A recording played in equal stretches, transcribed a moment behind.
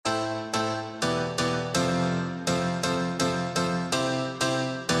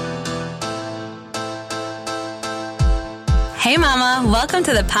Hey mama, welcome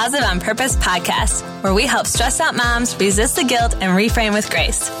to the Positive on Purpose podcast, where we help stressed out moms resist the guilt and reframe with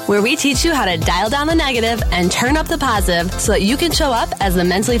grace, where we teach you how to dial down the negative and turn up the positive so that you can show up as the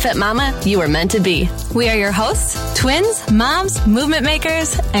mentally fit mama you were meant to be. We are your hosts, twins, moms, movement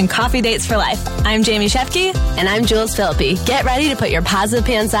makers, and coffee dates for life. I'm Jamie Shefke. And I'm Jules Philippi. Get ready to put your positive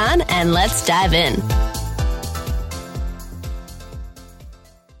pants on and let's dive in.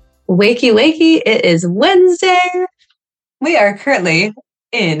 Wakey, wakey, it is Wednesday. We are currently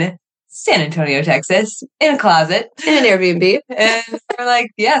in San Antonio, Texas, in a closet. In an Airbnb. And we're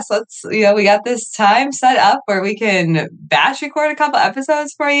like, yes, we got this time set up where we can batch record a couple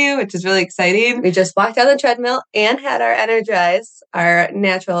episodes for you, which is really exciting. We just walked on the treadmill and had our Energize, our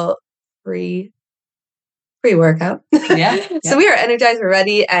natural pre-workout. Yeah. So we are energized, we're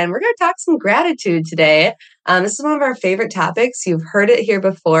ready, and we're going to talk some gratitude today. This is one of our favorite topics. You've heard it here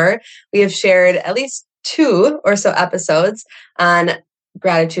before. We have shared at least 2 or so episodes on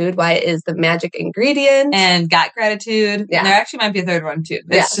gratitude, why it is the magic ingredient. And got gratitude. Yeah. And there actually might be a third one too.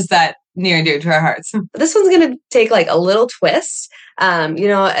 It's just that near and dear to our hearts. This one's going to take like a little twist.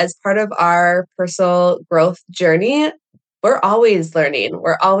 As part of our personal growth journey, we're always learning.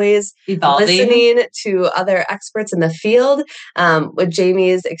 We're always evolving, listening to other experts in the field. With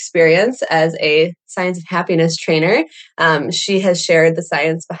Jamie's experience as a science of happiness trainer, she has shared the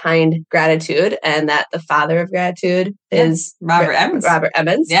science behind gratitude and that the father of gratitude is Robert Emmons. Robert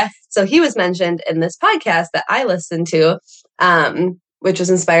Emmons. Yes. So he was mentioned in this podcast that I listened to, which was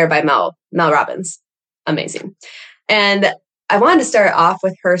inspired by Mel Robbins. Amazing. And I wanted to start off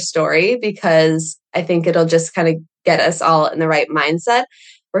with her story because I think it'll just kind of get us all in the right mindset.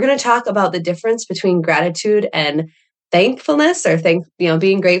 We're going to talk about the difference between gratitude and thankfulness, or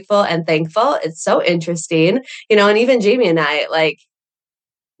being grateful and thankful. It's so interesting, and even Jamie and I,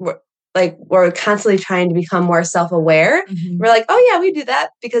 we're constantly trying to become more self-aware. Mm-hmm. We're like, oh yeah, we do that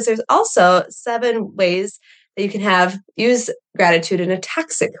because there's also 7 ways that you can use gratitude in a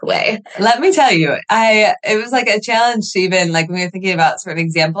toxic way. Let me tell you, it was like a challenge to even when we were thinking about certain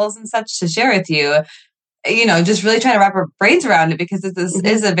examples and such to share with you, just really trying to wrap our brains around it because this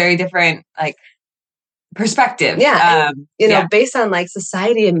is a very different perspective. Yeah. Based on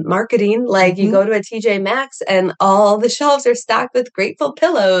society and marketing, you go to a TJ Maxx and all the shelves are stocked with grateful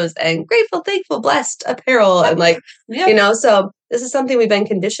pillows and grateful, thankful, blessed apparel. And so this is something we've been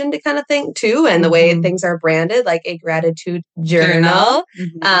conditioned to kind of think too. And the way things are branded, like a gratitude journal.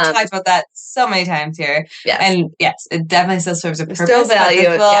 Mm-hmm. We talked about that so many times here. Yes. And yes, it definitely still serves a purpose. Still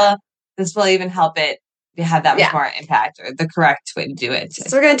value. This will even help it have that much more impact, or the correct way to do it.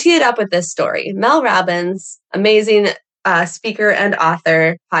 So we're going to tee it up with this story. Mel Robbins, amazing speaker and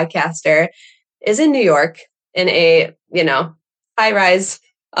author, podcaster, is in New York in a, high-rise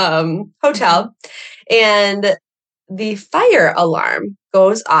hotel. And the fire alarm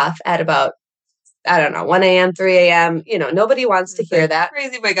goes off at about, 1 a.m., 3 a.m. Nobody wants to hear that.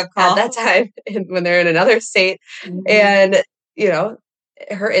 Crazy wake-up call. At that time when they're in another state. Mm-hmm. And,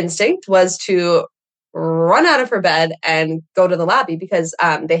 her instinct was to run out of her bed and go to the lobby because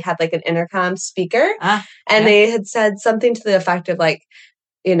they had an intercom speaker. They had said something to the effect of the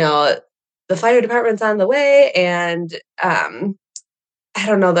fire department's on the way. And I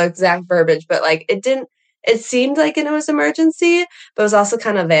don't know the exact verbiage, but it seemed like it was emergency, but it was also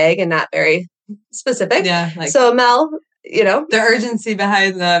kind of vague and not very specific. Yeah. So Mel, the urgency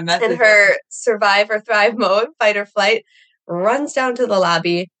behind the message. In her survive or thrive mode, fight or flight, runs down to the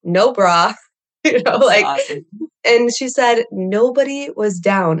lobby, no bra. Awesome. And she said nobody was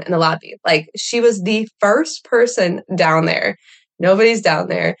down in the lobby. She was the first person down there. Nobody's down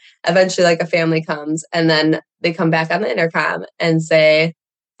there. Eventually, a family comes and then they come back on the intercom and say,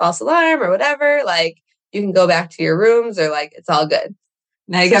 false alarm or whatever. You can go back to your rooms or it's all good.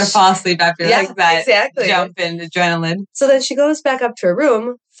 Now you got to fall asleep after that exactly. Jump in adrenaline. So then she goes back up to her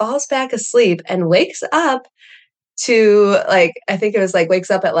room, falls back asleep and wakes up to I think it was wakes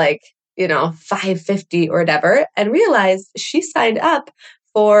up at 5:50 or whatever, and realized she signed up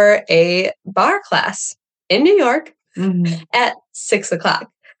for a bar class in New York at 6:00.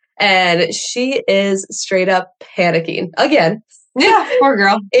 And she is straight up panicking again. Yeah, poor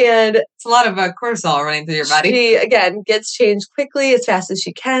girl. And it's a lot of cortisol running through your body. She, again, gets changed quickly as fast as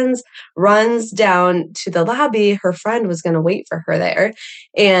she can, runs down to the lobby. Her friend was going to wait for her there.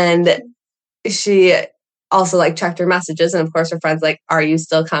 And she also checked her messages. And of course, her friend's like, are you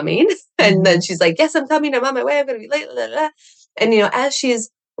still coming? And then she's like, yes, I'm coming. I'm on my way. I'm going to be late. Blah, blah, blah. And, as she's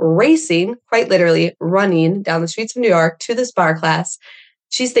racing, quite literally running down the streets of New York to this bar class,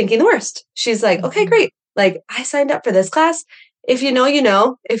 she's thinking the worst. She's like, okay, great. I signed up for this class if you know, you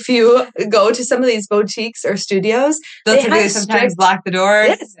know. If you go to some of these boutiques or studios, They'll typically sometimes lock the doors.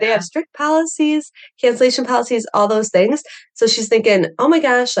 Yes, they have strict policies, cancellation policies, all those things. So she's thinking, oh my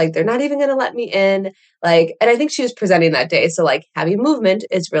gosh, like they're not even going to let me in. Like, and I think she was presenting that day. So like having movement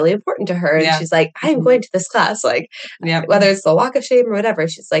is really important to her. And she's like, I'm going to this class, like whether it's the walk of shame or whatever.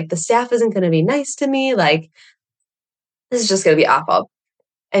 She's like, the staff isn't going to be nice to me. Like, this is just going to be awful.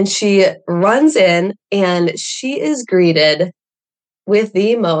 And she runs in and she is greeted with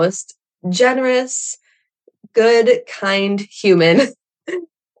the most generous, good, kind human.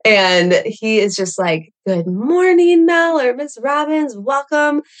 And he is just like, good morning, Mel or Miss Robbins,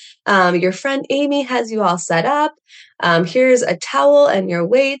 welcome. Your friend Amy has you all set up. Here's a towel and your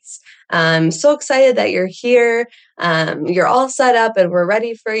weights. I'm so excited that you're here. You're all set up and we're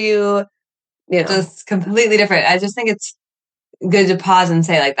ready for you. You know, just completely different. I just think it's good to pause and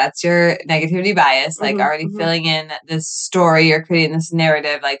say, like, that's your negativity bias, like already filling in this story or creating this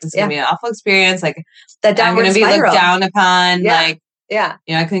narrative, like this is going to be an awful experience, like that I'm going to be looked down upon, like, you know,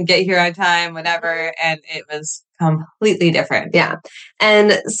 I couldn't get here on time, whatever. And it was completely different. Yeah.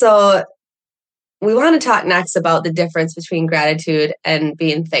 And so we want to talk next about the difference between gratitude and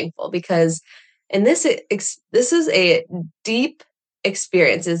being thankful, because in this is a deep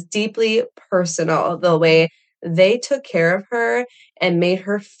experience, is deeply personal, the way they took care of her and made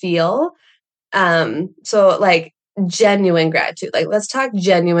her feel. So like genuine gratitude, like let's talk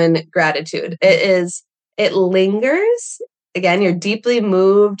genuine gratitude. It lingers. Again, you're deeply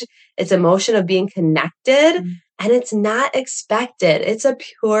moved. It's emotion of being connected and it's not expected. It's a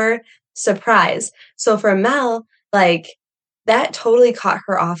pure surprise. So for Mel, like that totally caught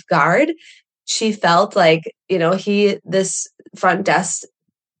her off guard. She felt like, you know, this front desk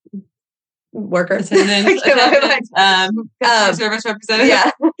worker, service representative.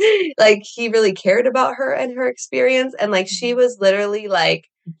 Yeah. Like he really cared about her and her experience. And like, she was literally like,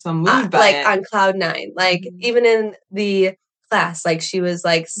 so moved by it. On cloud nine, like even in the class, like she was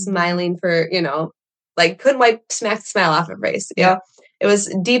like smiling for, you know, like couldn't smack the smile off her face. You know, it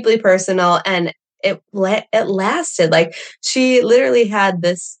was deeply personal and it lasted. Like she literally had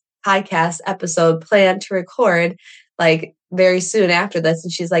this podcast episode planned to record like very soon after this.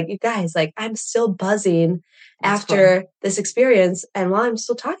 And she's like, you guys, like, I'm still buzzing after this experience. And while I'm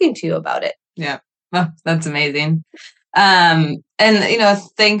still talking to you about it. Yeah. Oh, that's amazing. And, you know,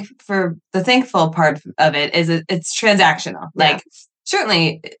 for the thankful part of it is it's transactional. Like,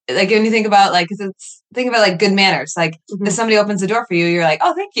 certainly, like when you think about like good manners, like if somebody opens the door for you, you're like,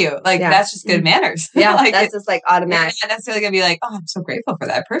 oh, thank you. Like that's just good manners. Yeah. Like, that's just like automatic. You're not necessarily gonna be like, oh, I'm so grateful for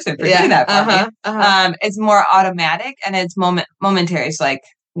that person for doing that for me. It's more automatic and it's momentary. So like,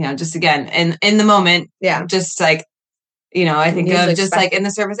 you know, just again, in the moment, just like, you know, I think of just like in the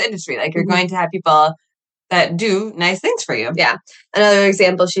service industry, like you're going to have people that do nice things for you. Yeah. Another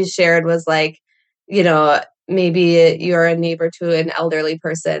example she shared was like, you know, maybe you're a neighbor to an elderly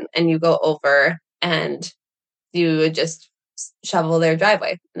person and you go over and you just shovel their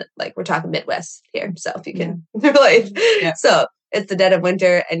driveway. Like we're talking Midwest here. So if you can relate. So it's the dead of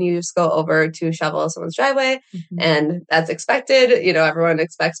winter and you just go over to shovel someone's driveway and that's expected. You know, everyone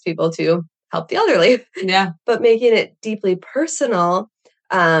expects people to help the elderly. Yeah. But making it deeply personal,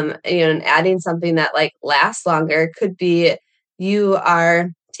 you know, and adding something that like lasts longer could be you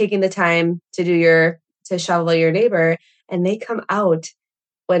are taking the time to shovel your neighbor and they come out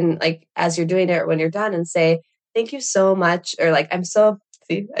when like as you're doing it or when you're done and say thank you so much or like I'm so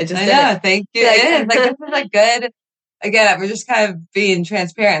thank you. Like, this is like good. Again, we're just kind of being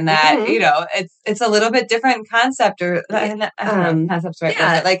transparent that you know it's a little bit different concept or I don't know concepts right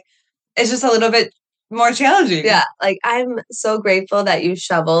now, but like it's just a little bit more challenging. Yeah, like I'm so grateful that you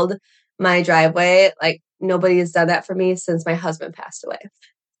shoveled my driveway. Like nobody has done that for me since my husband passed away.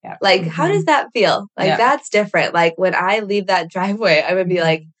 Yeah. Like, how does that feel? Like, that's different. Like, when I leave that driveway, I would be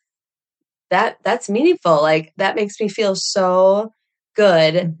like, that's meaningful. Like, that makes me feel so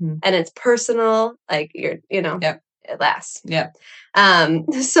good. And it's personal. Like, it lasts. Yeah.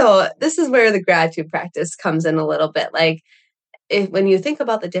 So this is where the gratitude practice comes in a little bit. Like, when you think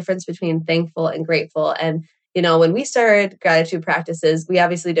about the difference between thankful and grateful, and you know, when we started gratitude practices, we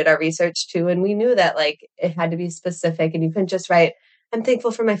obviously did our research too, and we knew that like it had to be specific, and you couldn't just write, I'm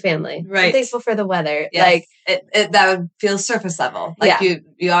thankful for my family. Right. I'm thankful for the weather. Yes. Like it that would feel surface level. Like we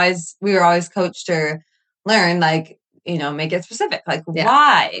were always coached to learn, like, you know, make it specific. Like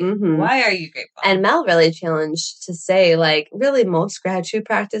why? Why are you grateful? And Mel really challenged to say, like, really most gratitude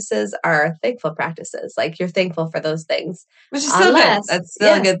practices are thankful practices. Like you're thankful for those things. Which is still good. That's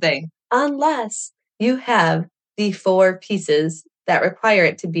still a good thing. Unless you have the 4 pieces that require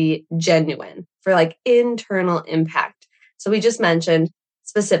it to be genuine for like internal impact. So we just mentioned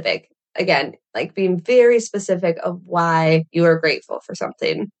specific. Again, like being very specific of why you are grateful for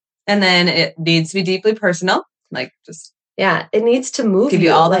something. And then it needs to be deeply personal. Like just it needs to move give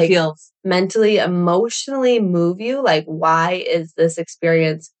you all the feels. Mentally, emotionally move you. Like, why is this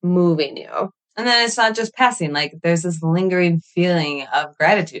experience moving you? And then it's not just passing. Like there's this lingering feeling of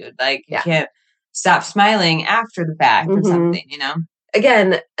gratitude. Like you can't stop smiling after the fact or something, you know?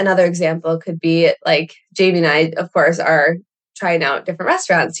 Again, another example could be like Jamie and I, of course, are trying out different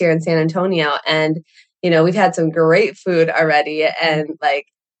restaurants here in San Antonio. And, you know, we've had some great food already and like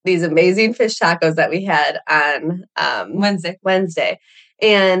these amazing fish tacos that we had on Wednesday.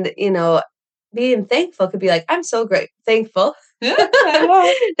 And, you know, being thankful could be like, I'm so thankful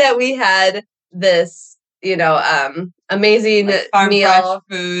that we had this, you know, amazing like meal,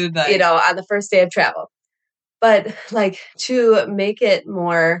 food, you know, on the first day of travel. But like to make it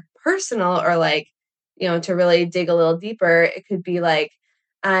more personal or like, you know, to really dig a little deeper, it could be like,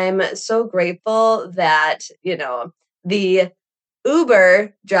 I'm so grateful that, you know, the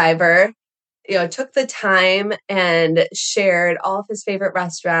Uber driver, you know, took the time and shared all of his favorite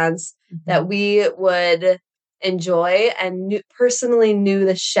restaurants that we would enjoy and personally knew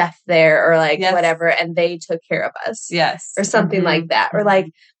the chef there or like whatever, and they took care of us. Yes. Or something like that. Or like,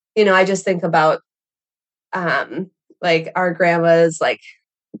 you know, I just think about like our grandma's like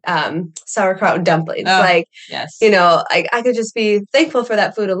sauerkraut and dumplings. You know, like I could just be thankful for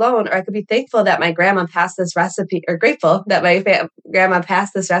that food alone, or I could be thankful that my grandma passed this recipe, or grateful that my grandma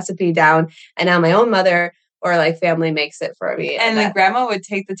passed this recipe down, and now my own mother or like family makes it for me. And the grandma would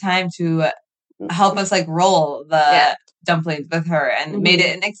take the time to help us like roll the dumplings with her and made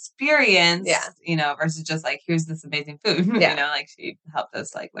it an experience, you know, versus just like, here's this amazing food, you know, like she helped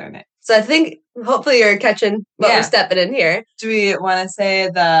us like learn it. So I think hopefully you're catching what we're stepping in here. Do we want to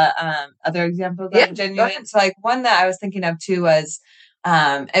say the other examples of genuine? So like one that I was thinking of too was,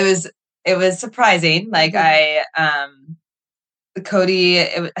 it was surprising. Like Cody,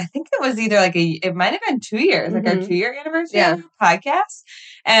 I think it was either like it might have been 2 years, like our 2-year anniversary of the podcast.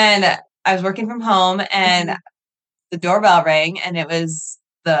 And I was working from home and the doorbell rang and it was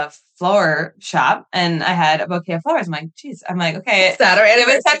the flower shop and I had a bouquet of flowers. I'm like, geez, okay. It's not our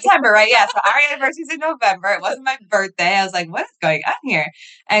anniversary. It was September, right? Yeah. So our anniversary is in November. It wasn't my birthday. I was like, what is going on here?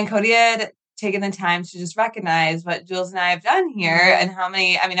 And Cody had taken the time to just recognize what Jules and I have done here and how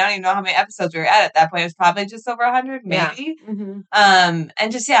many, I don't even know how many episodes we were at that point. It was probably just over 100, maybe. And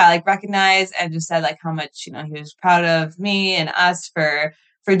just, like recognize and just said like how much, you know, he was proud of me and us for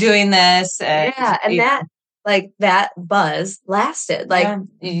doing this. And that, like that buzz lasted. Like,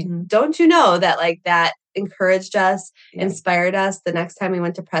 don't you know that like that encouraged us, inspired us the next time we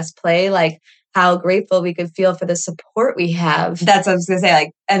went to press play, like how grateful we could feel for the support we have. That's what I was going to say.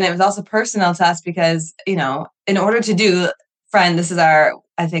 Like, and it was also personal to us because, you know, in order to do Friend, this is our,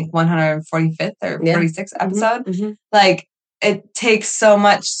 I think 145th or 46th episode. Like it takes so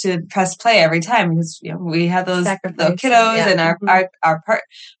much to press play every time because, you know, we have those little kiddos and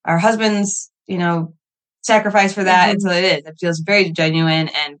our husbands, you know, sacrifice for that. And so it feels very genuine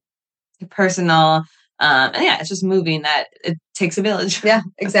and personal. And it's just moving that it takes a village. Yeah,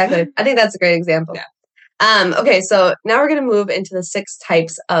 exactly. I think that's a great example. Yeah. Okay. So now we're going to move into the 6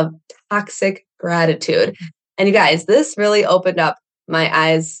 types of toxic gratitude. And you guys, this really opened up my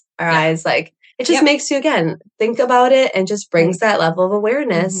eyes, our eyes. Like it just makes you again, think about it and just brings that level of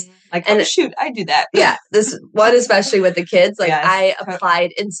awareness. Like, and shoot, I do that. This one, especially with the kids, like I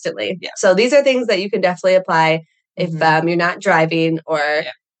applied instantly. So these are things that you can definitely apply if you're not driving or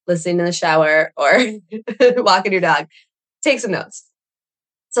listening in the shower or walking your dog. Take some notes.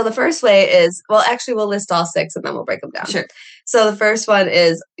 So the first way is, well, actually we'll list all 6 and then we'll break them down. Sure. So the first one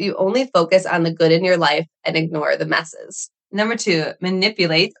is you only focus on the good in your life and ignore the messes. Number 2,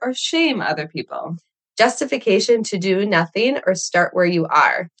 manipulate or shame other people. Justification to do nothing or start where you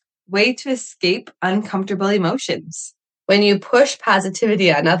are. Way to escape uncomfortable emotions. When you push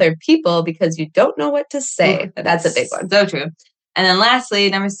positivity on other people because you don't know what to say. Ooh, that's a big one. So true. And then lastly,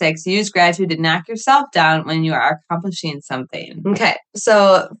 number 6, use gratitude to knock yourself down when you are accomplishing something. Okay.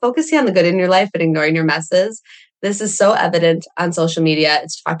 So focusing on the good in your life and ignoring your messes. This is so evident on social media.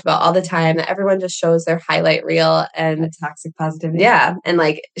 It's talked about all the time that everyone just shows their highlight reel and toxic positivity. Yeah. And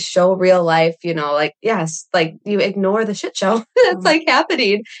like show real life, you know, like, yes, like you ignore the shit show that's like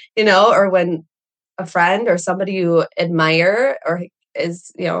happening, you know, or when a friend or somebody you admire or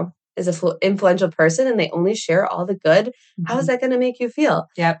is, you know, is an influential person and they only share all the good. How is that going to make you feel?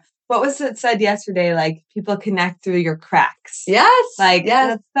 Yep. What was it said yesterday? Like people connect through your cracks. Yes. Like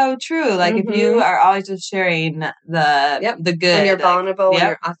that's so true. Like if you are always just sharing the good and you're vulnerable and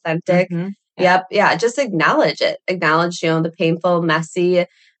you're authentic. Yep. Yeah. Just acknowledge it. Acknowledge, the painful, messy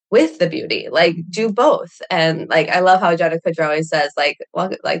with the beauty. Like, do both. And like, I love how Jenna Kudrow always says, like,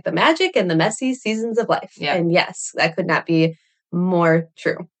 well, like the magic and the messy seasons of life. Yeah. And yes, that could not be more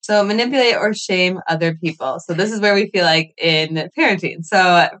true. So manipulate or shame other people. So this is where we feel like in parenting.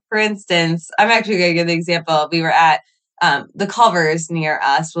 So for instance, I'm actually going to give the example. We were at the Culvers near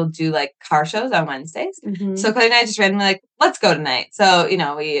us will do like car shows on Wednesdays. Mm-hmm. So Cody and I just randomly like, let's go tonight. So,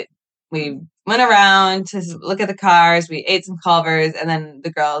 we went around to look at the cars. We ate some Culvers, and then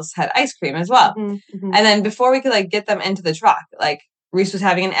the girls had ice cream as well. Mm-hmm. And then before we could like get them into the truck, like Reese was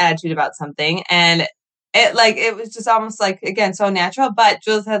having an attitude about something, and it was just almost like, again, so natural. But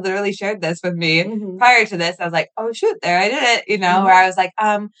Jules had literally shared this with me prior to this. I was like, oh shoot, there I did it, where I was like,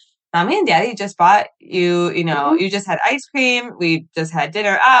 Mommy and Daddy just bought you, you just had ice cream. We just had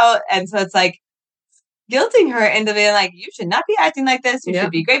dinner out. And so it's like guilting her into being like, you should not be acting like this. You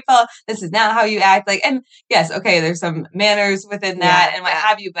should be grateful. This is not how you act. Like, and yes, okay, there's some manners within that and what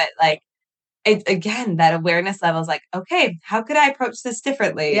have you, but like, again, that awareness level is like, okay, how could I approach this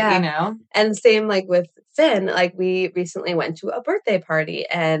differently? And same like with Finn, like we recently went to a birthday party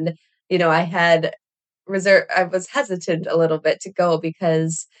and, I was hesitant a little bit to go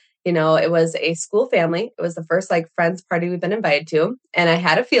because, it was a school family. It was the first like friends party we've been invited to. And I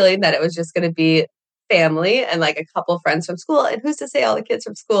had a feeling that it was just going to be family and like a couple friends from school. And who's to say all the kids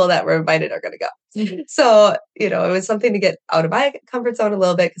from school that were invited are going to go? Mm-hmm. So, it was something to get out of my comfort zone a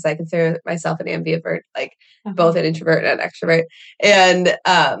little bit because I consider myself an ambivert, like both an introvert and an extrovert. And,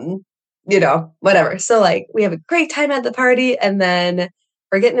 whatever. So like we have a great time at the party and then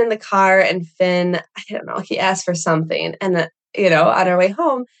we're getting in the car and Finn, I don't know, he asked for something. And, on our way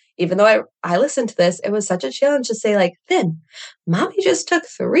home, even though I listened to this, it was such a challenge to say like, Finn, Mommy just took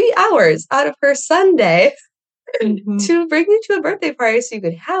 3 hours out of her Sunday to bring you to a birthday party so you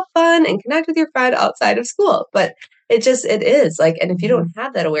could have fun and connect with your friend outside of school. But it is like, and if you don't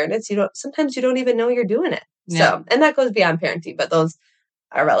have that awareness, sometimes you don't even know you're doing it. Yeah. So, and that goes beyond parenting, but those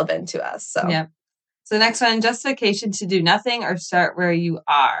are relevant to us. So, yeah. So next one, justification to do nothing or start where you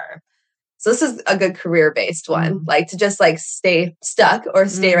are. So this is a good career-based one, like to just like stay stuck or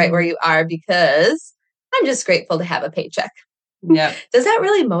stay right where you are because I'm just grateful to have a paycheck. Yeah. Does that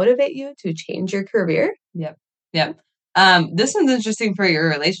really motivate you to change your career? Yep. Yep. This one's interesting for your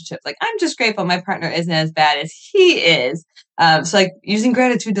relationship. Like, I'm just grateful my partner isn't as bad as he is. So like using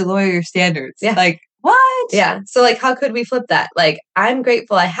gratitude to lower your standards. Yeah. Like, what? Yeah. So like, how could we flip that? Like, I'm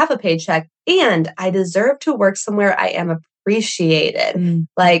grateful I have a paycheck and I deserve to work somewhere I am appreciated.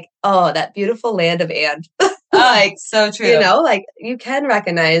 Like, oh, that beautiful land of and. Like, so true. Like you can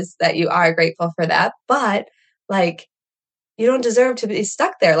recognize that you are grateful for that, but like, you don't deserve to be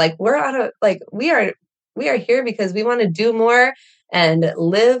stuck there. Like we are here because we want to do more and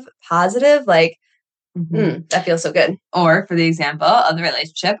live positive. Like, that feels so good. Or for the example of the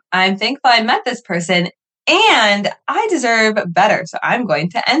relationship, I'm thankful I met this person and I deserve better. So I'm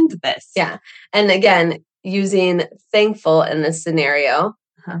going to end this. Yeah. And again, using thankful in this scenario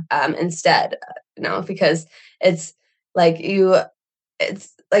instead, because it's like you're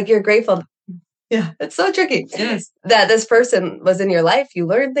grateful. Yeah, it's so tricky. It is. That this person was in your life. You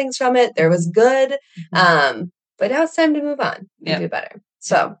learned things from it. There was good. But now it's time to move on and do better.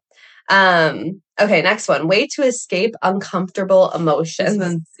 So, okay, next one. Way to escape uncomfortable emotions.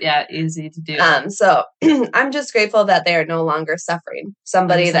 This one's, easy to do. So I'm just grateful that they are no longer suffering.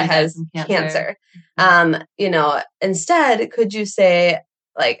 Somebody that has cancer. Instead, could you say,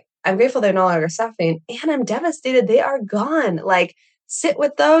 like, I'm grateful they're no longer suffering and I'm devastated they are gone. Like, sit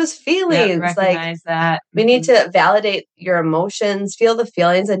with those feelings. Recognize that. We need to validate your emotions, feel the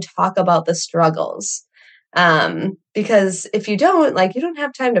feelings, and talk about the struggles. Because if you don't, like, you don't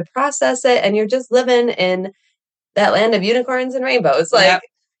have time to process it and you're just living in that land of unicorns and rainbows. Like,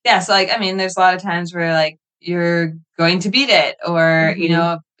 so like, I mean, there's a lot of times where like you're going to beat it or,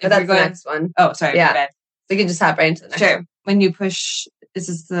 but that's the next one. Oh, sorry. Yeah. We can just hop right into the next one. When you push, this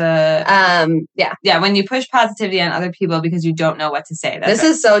is the, when you push positivity on other people because you don't know what to say. This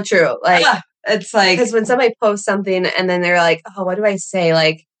is so true. Like, it's like, because when somebody posts something and then they're like, oh, what do I say?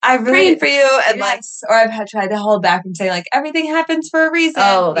 Like, I'm praying for you. And or I've tried to hold back and say like, everything happens for a reason.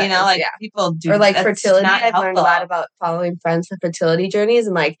 Oh, people do. Or like fertility. I've learned a lot about following friends for fertility journeys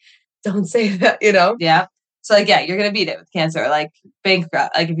and like, don't say that, Yeah. So like, you're going to beat it with cancer, like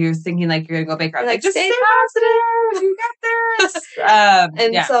bankrupt. Like if you're thinking like you're going to go bankrupt, like just stay positive. You got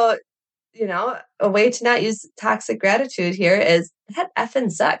this. So, a way to not use toxic gratitude here is that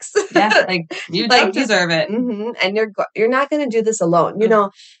effing sucks. Like you don't deserve it. And you're not going to do this alone.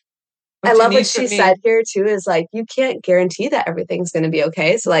 I love what she said here too, is like, you can't guarantee that everything's going to be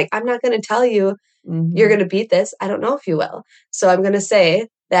okay. So like, I'm not going to tell you you're going to beat this. I don't know if you will. So I'm going to say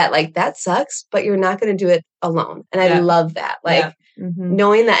that like, that sucks, but you're not going to do it alone. And I love that. Like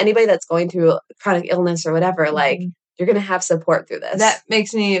knowing that anybody that's going through chronic illness or whatever, like you're going to have support through this. That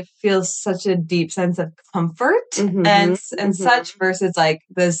makes me feel such a deep sense of comfort and such versus like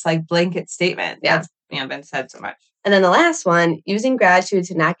this like blanket statement. That's been said so much. And then the last one, using gratitude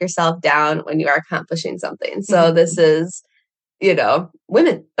to knock yourself down when you are accomplishing something. So this is,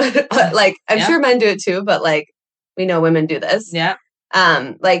 women. Like, I'm sure men do it too, but like, we know women do this. Yeah.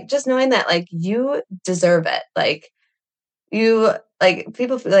 Like just knowing that like you deserve it. Like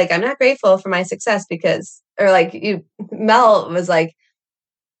people feel like I'm not grateful for my success Mel was like,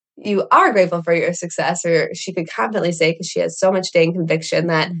 you are grateful for your success, or she could confidently say, because she has so much dang conviction,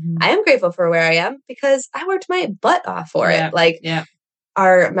 that I am grateful for where I am because I worked my butt off for it. Like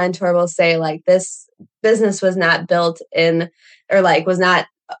our mentor will say, like, this business was not built was not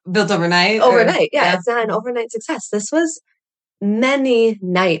built overnight. It's not an overnight success. This was many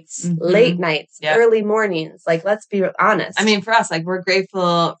nights, late nights, early mornings. Like, let's be honest. I mean, for us, like, we're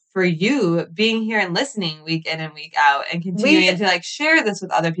grateful for you being here and listening week in and week out and continuing to like share this with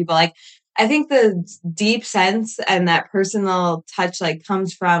other people. Like, I think the deep sense and that personal touch like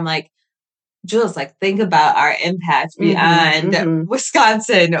comes from like, Jules, like, think about our impact beyond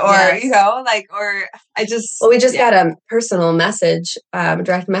Wisconsin or, we just got a personal message,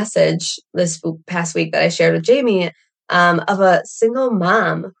 direct message this past week that I shared with Jamie, of a single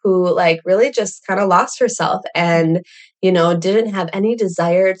mom who like really just kind of lost herself and, didn't have any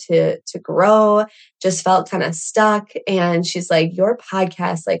desire to grow, just felt kind of stuck. And she's like, your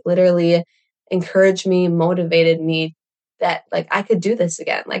podcast, like literally encouraged me, motivated me that like I could do this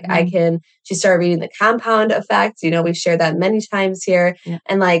again. Like she started reading The Compound Effect. We've shared that many times here. Yeah.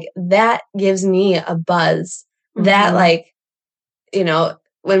 And like, that gives me a buzz that like,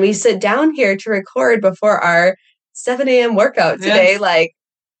 when we sit down here to record before our 7 a.m. workout today, like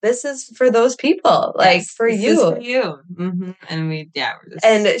this is for those people, like for you. This is for you. And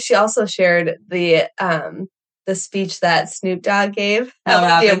and she also shared the speech that Snoop Dogg gave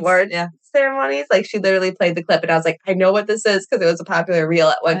at the award ceremonies. Like she literally played the clip and I was like, I know what this is because it was a popular reel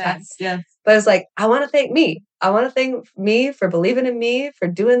at one time. Yeah. But it's like, I want to thank me. I want to thank me for believing in me, for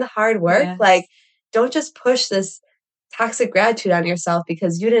doing the hard work. Yes. Like, don't just push this toxic gratitude on yourself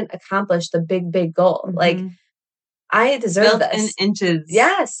because you didn't accomplish the big goal. Like, I deserve this. Built in inches.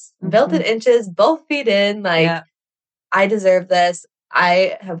 Yes. Built in inches, both feet in. Like, I deserve this.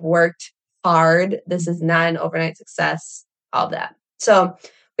 I have worked hard. This is not an overnight success. All that. So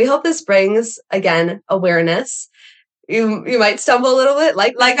we hope this brings, again, awareness. You might stumble a little bit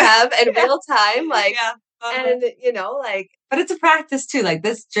like I have in real time. Like, and but it's a practice too. Like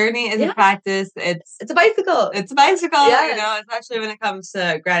this journey is a practice. It's a bicycle. It's a bicycle. Yes. Especially when it comes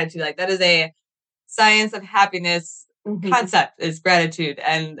to gratitude. Like that is a science of happiness concept is gratitude.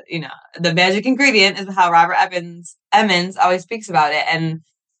 And, the magic ingredient is how Robert Emmons always speaks about it. And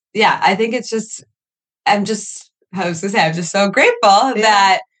I think it's just, I'm just so grateful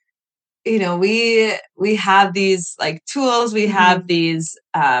that, we have these like tools, we have these,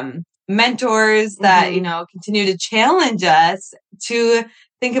 mentors that, continue to challenge us to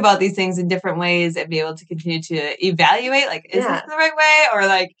think about these things in different ways and be able to continue to evaluate, like, is this the right way? Or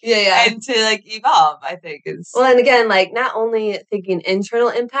like, and to like evolve, I think is. Well, and again, like not only thinking internal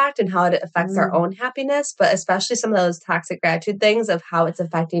impact and how it affects our own happiness, but especially some of those toxic gratitude things of how it's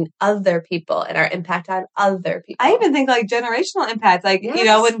affecting other people and our impact on other people. I even think like generational impact, like,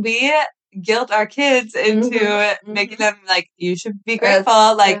 when we guilt our kids into making them like, you should be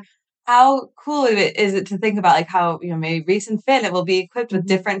grateful, like, how cool is it to think about like how, maybe Reese and Finn, it will be equipped with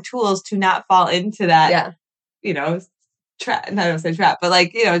different tools to not fall into that, trap, I don't say trap, but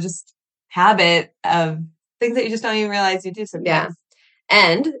like, just habit of things that you just don't even realize you do sometimes. Yeah.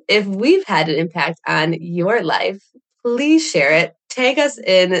 And if we've had an impact on your life, please share it. Tag us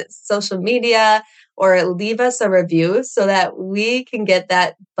in social media or leave us a review so that we can get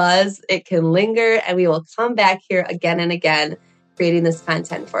that buzz. It can linger and we will come back here again and again, creating this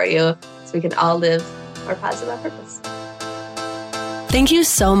content for you so we can all live our positive on purpose. Thank you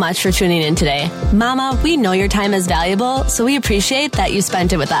so much for tuning in today. Mama, we know your time is valuable, so we appreciate that you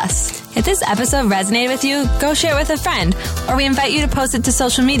spent it with us. If this episode resonated with you, go share it with a friend, or we invite you to post it to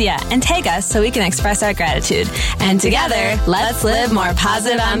social media and tag us so we can express our gratitude. And together, let's live more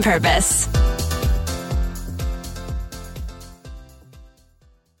positive on purpose.